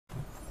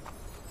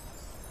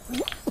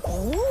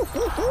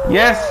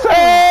Yes, sir!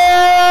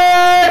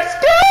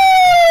 Ski!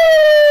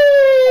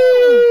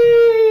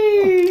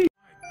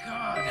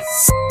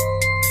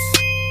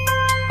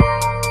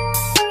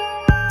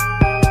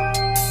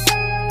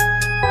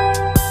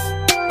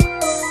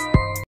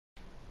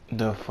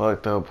 The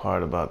fucked up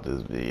part about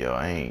this video,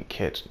 I ain't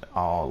catch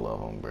all of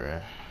them,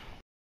 bruh.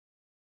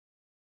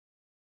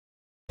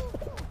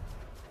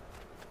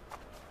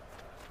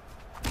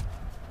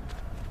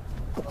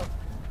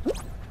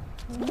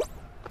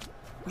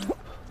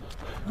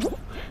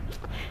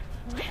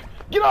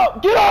 Get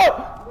up! Get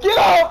up! Get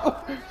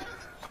up!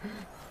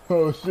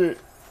 Oh shit.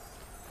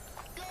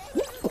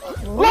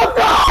 Let's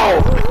go!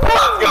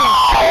 Let's go!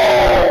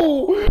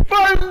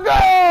 First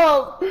down!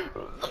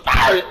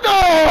 First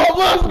down!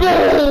 Let's go!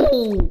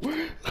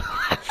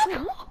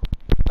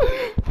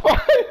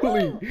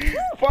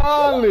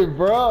 Finally,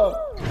 bro.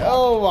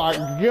 Oh my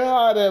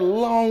god, at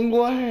long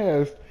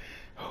last.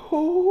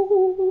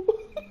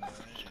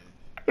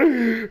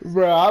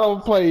 Bro, I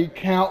don't play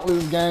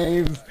countless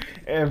games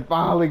and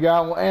finally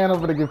got one, and I'm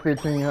gonna get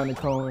 1,500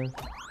 coins.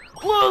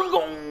 Let's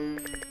go!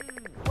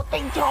 What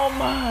they talking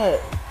about?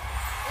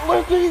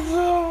 What they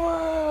talking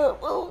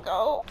about? Let's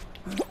go!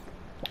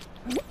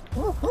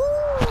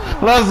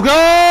 Let's go!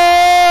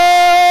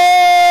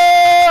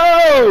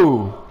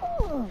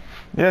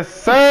 Yes,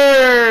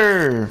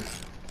 sir!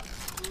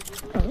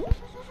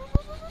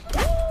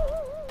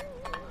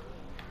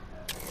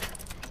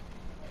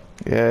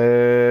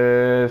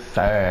 Yes,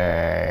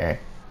 sir.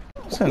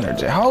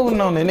 Synergy,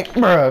 holding on the neck,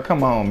 bruh.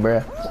 Come on,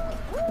 bruh.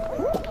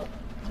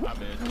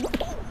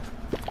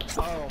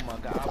 Oh my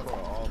god, I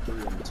brought all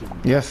three of them to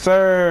me. Yes,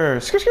 sir.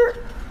 Skirt, skirt.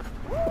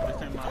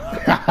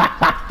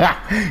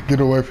 Get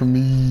away from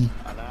me.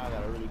 I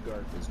gotta really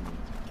guard this man.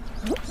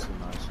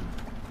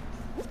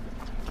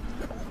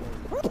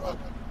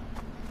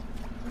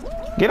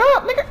 Get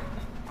up, nigga.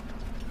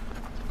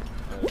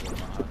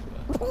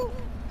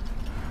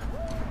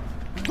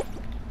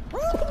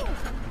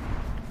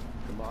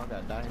 Come on, I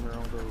got dimer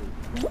on gold.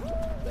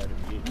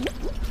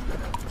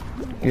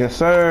 Yes,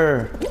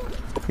 sir.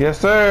 Yes,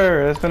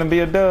 sir. It's gonna be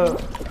a dub.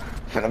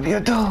 It's gonna be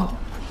a dub.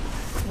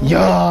 Yo.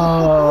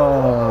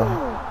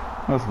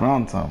 That's what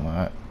I'm talking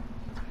about.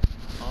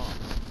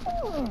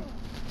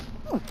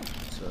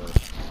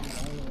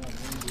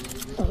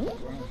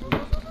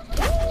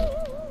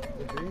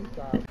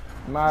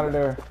 I'm out of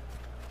there.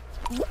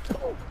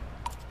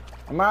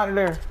 I'm out of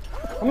there.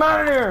 I'm out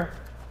of there.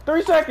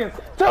 3 seconds.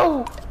 2,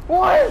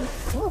 1.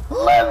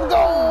 Let's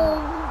go.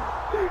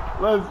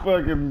 Let's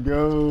fucking go.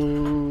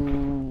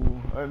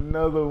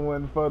 Another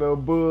one for the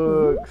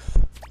books.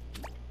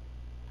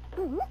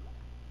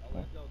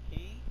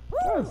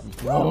 Let's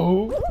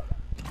go.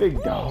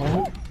 Big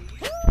dog.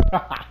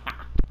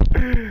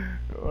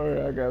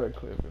 Alright, I got a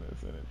clip in a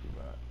sentence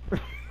about.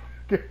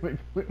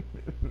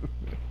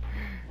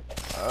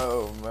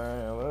 Oh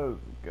man, let's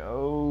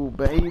go,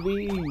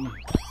 baby.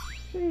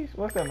 Jeez,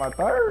 what's that? My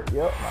third?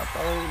 Yep, my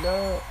third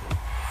dub.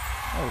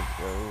 Let's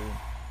go.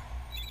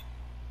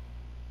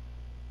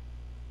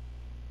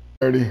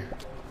 30.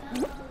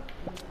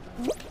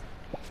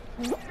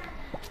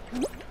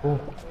 Ooh.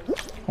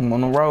 I'm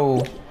on the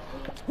roll.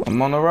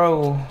 I'm on the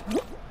roll.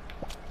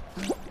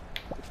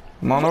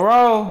 I'm on the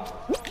roll.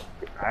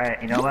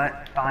 Alright, you know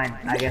what? Fine.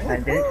 I guess I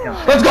didn't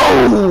jump. Let's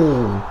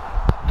go!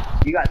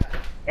 You got.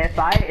 If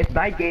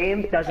my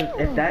game doesn't,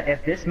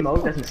 if this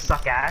mode doesn't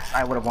suck ass,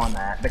 I would have won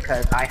that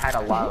because I had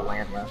a lot of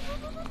land left.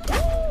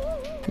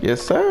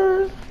 Yes,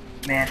 sir.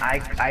 Man,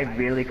 I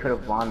really could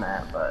have won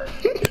that, but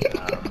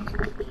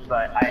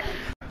I.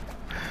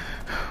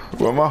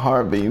 Well, my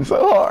heart beating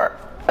so hard.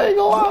 I ain't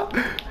gonna lie.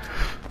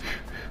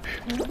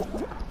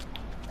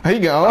 How you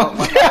going?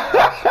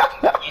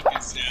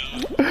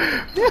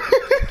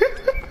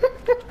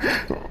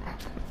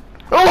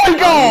 Oh my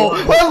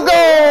god! Let's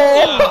go!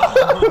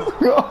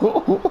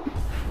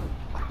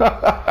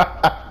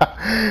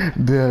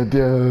 Let's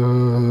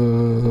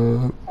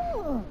go!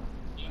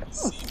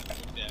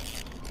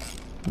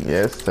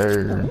 Yes,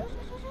 sir.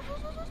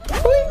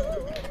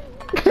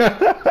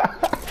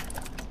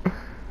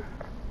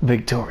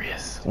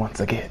 Victorious once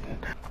again.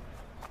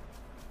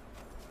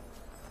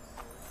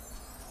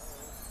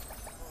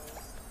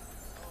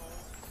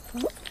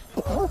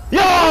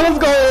 Yo, let's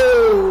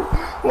go!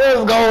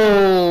 Let's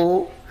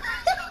go!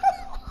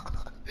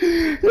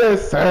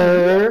 Yes,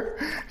 sir.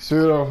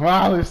 Should have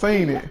finally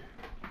seen it.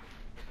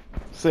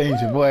 Seen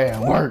your boy at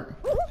work.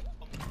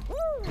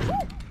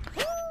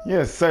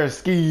 Yes, sir,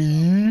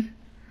 ski.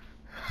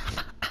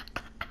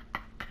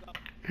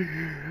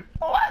 Let's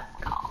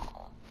go.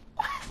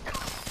 Let's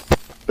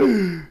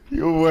go.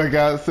 Your boy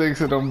got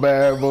 6 of them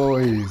bad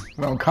boys.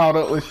 I'm caught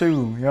up with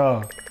you,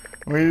 y'all.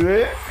 What you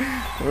said?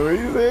 What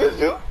you said,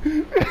 shoot?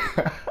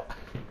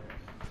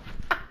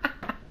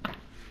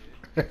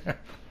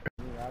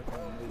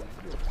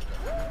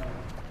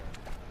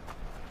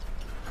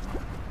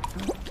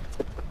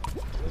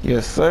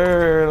 Yes,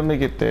 sir. Let me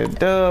get that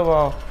dub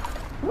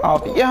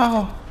off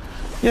y'all.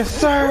 Yes,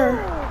 sir.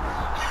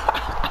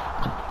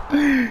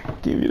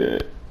 Give me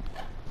that.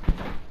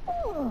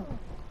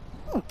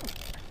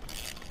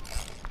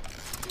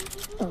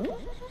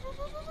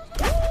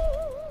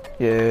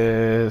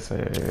 Yes,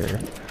 sir.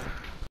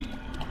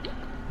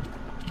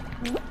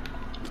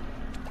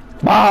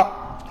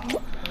 Bop.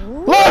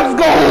 Let's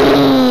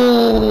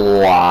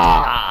go!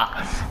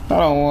 I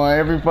don't want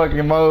every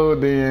fucking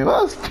mode then.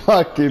 Let's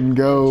fucking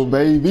go,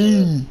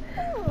 baby.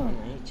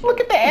 Look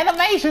at the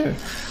animation.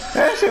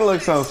 That shit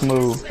looks so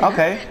smooth.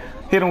 Okay,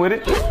 hit him with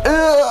it.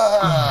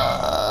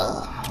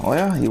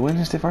 Well, you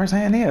witnessed it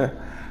firsthand here.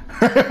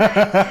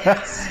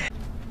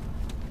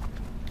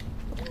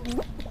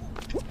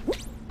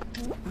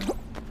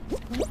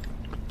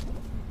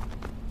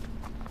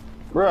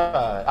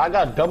 Bruh, I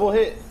got double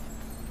hit.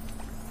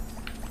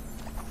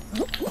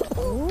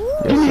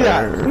 Give me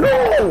that.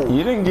 No!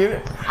 You didn't get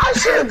it. I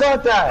should have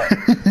got that.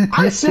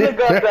 I should have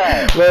got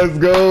that. Let's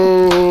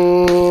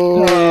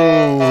go.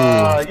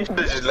 You should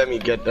have just let me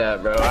get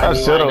that, bro. I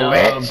should have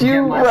let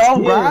you, bro.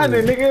 I'm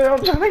grinding, nigga.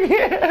 I'm trying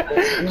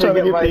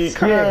to get these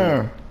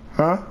skin.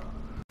 Huh?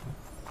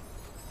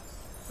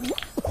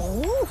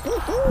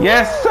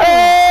 Yes, sir.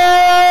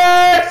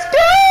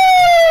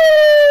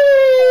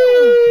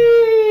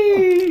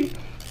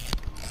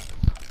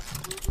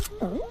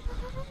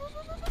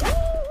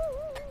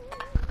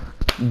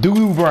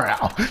 Dude,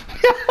 brown.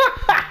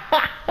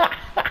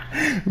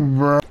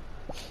 Bro.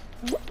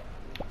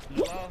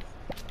 You lost?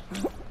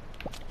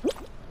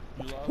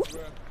 You lost, bro?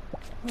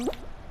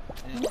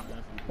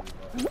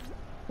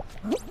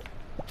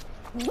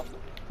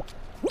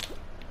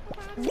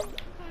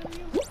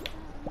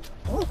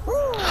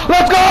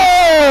 Let's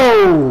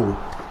go!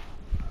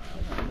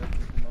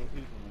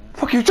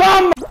 Fuck you,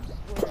 Tom!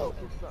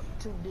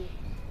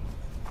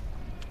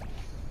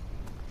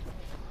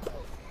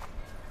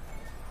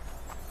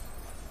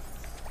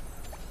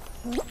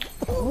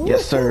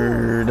 Yes,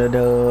 sir. Da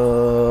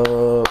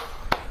 -da.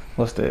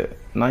 What's that?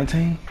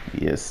 19?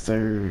 Yes,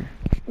 sir.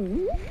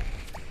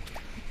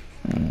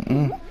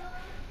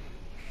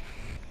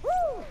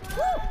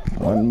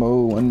 One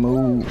more, one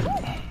more.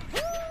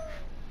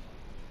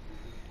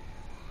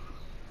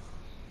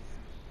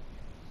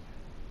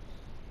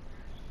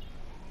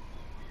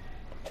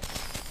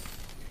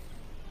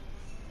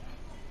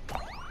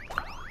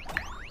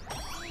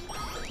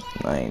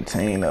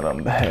 $19 of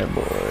them bad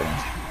boys.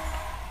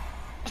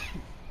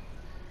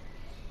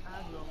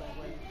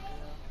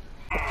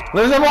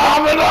 Listen,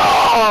 Muhammad!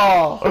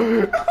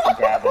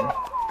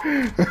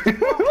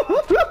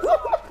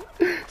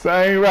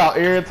 Same route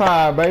every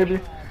time, baby.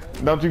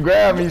 Don't you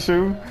grab me,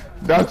 Shoe.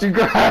 Don't you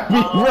grab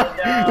me, bro.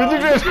 Did you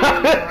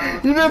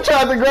just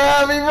tried to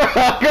grab me, bro?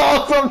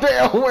 Go some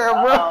damn where,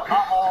 bro.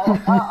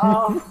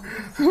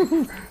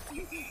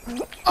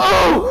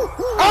 Oh!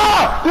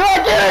 Ah! Did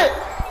I get it?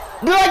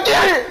 Did I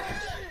get it?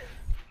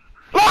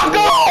 Let's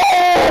go!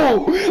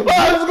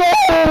 Let's go!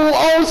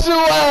 Oh,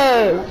 shoe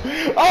ass!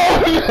 Oh,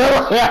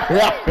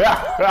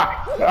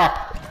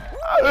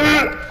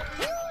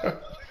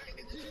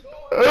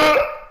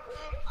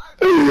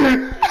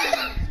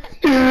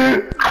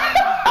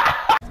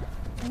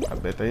 I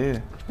bet they is.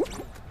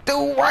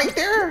 Dude, right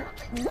there!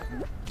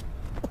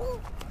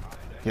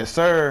 Yes,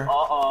 sir.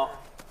 Uh-oh.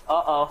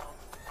 Uh-oh.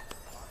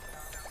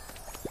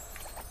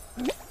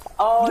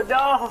 Oh,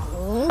 no!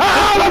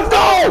 Ah, let's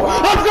go!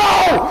 Let's go!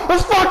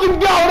 Let's fucking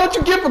go! Don't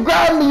you get for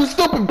grabbing me, you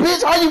stupid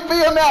bitch! How you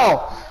feel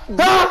now?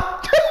 Huh?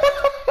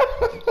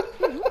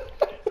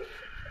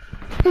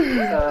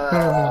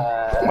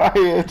 My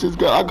head just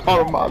got, I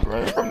caught a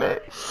migraine from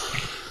that.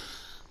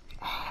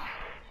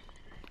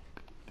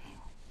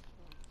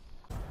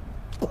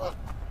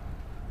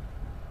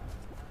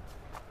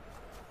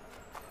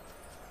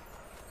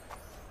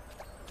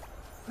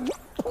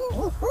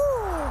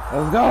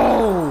 Let's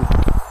go!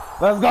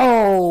 Let's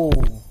go!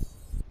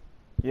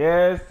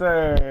 Yes,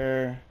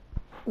 sir.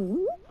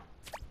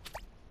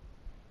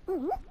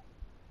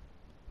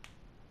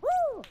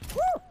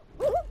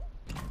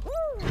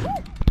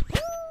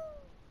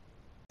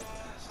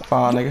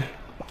 Fall, nigga.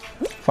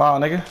 Fall,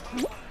 nigga.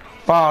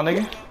 Fall,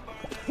 nigga.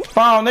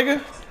 Fall, nigga.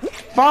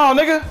 Fall,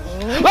 nigga.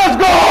 Let's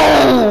go!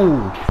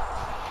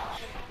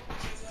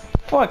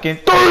 Fucking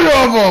 3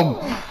 of them!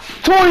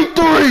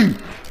 23!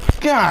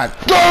 God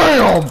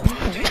damn!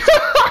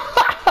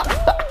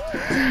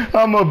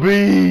 I'm a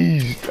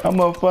beast. I'm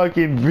a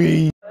fucking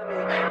beast.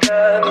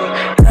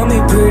 Tell me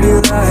pretty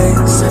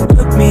lies,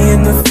 look me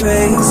in the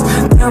face.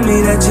 Tell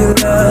me that you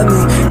love me.